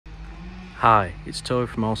Hi, it's Toby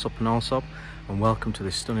from Allsopp and Allsopp, and welcome to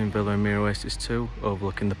this stunning villa in Mira Oasis 2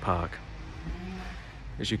 overlooking the park.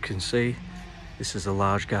 As you can see, this is a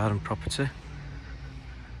large garden property.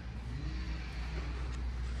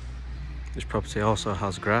 This property also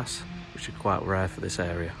has grass, which is quite rare for this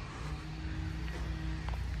area.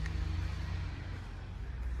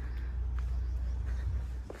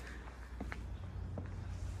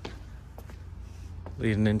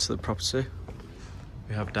 Leading into the property,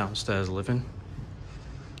 we have downstairs living,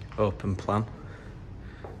 open plan.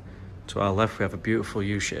 To our left we have a beautiful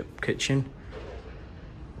U-shaped kitchen.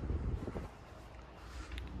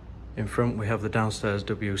 In front we have the downstairs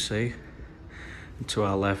WC, and to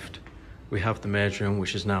our left we have the maids room,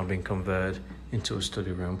 which has now been converted into a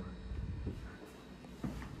study room.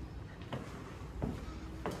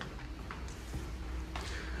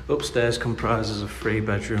 Upstairs comprises of 3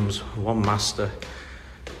 bedrooms, 1 master,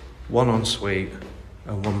 1 ensuite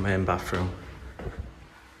and 1 main bathroom.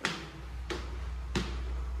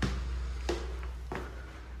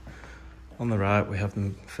 On the right we have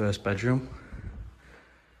the first bedroom.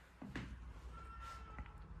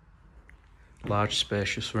 Large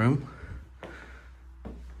spacious room.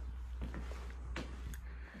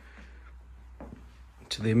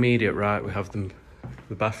 To the immediate right we have the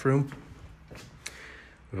bathroom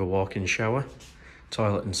with a walk-in shower,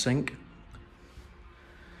 toilet and sink.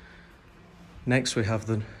 Next we have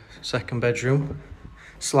the second bedroom,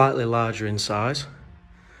 slightly larger in size.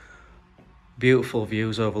 Beautiful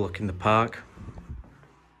views overlooking the park.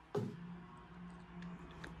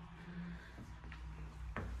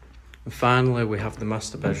 And finally we have the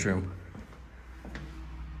master bedroom.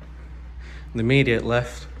 On the immediate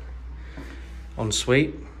left,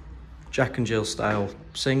 ensuite, Jack and Jill style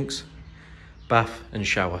sinks, bath and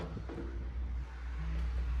shower.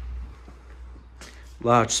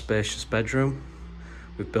 Large spacious bedroom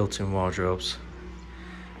with built-in wardrobes.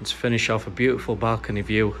 And to finish off, a beautiful balcony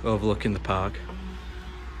view overlooking the park.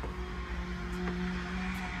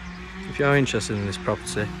 If you are interested in this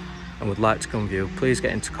property and would like to come view, please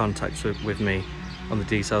get into contact with me on the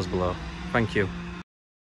details below. Thank you.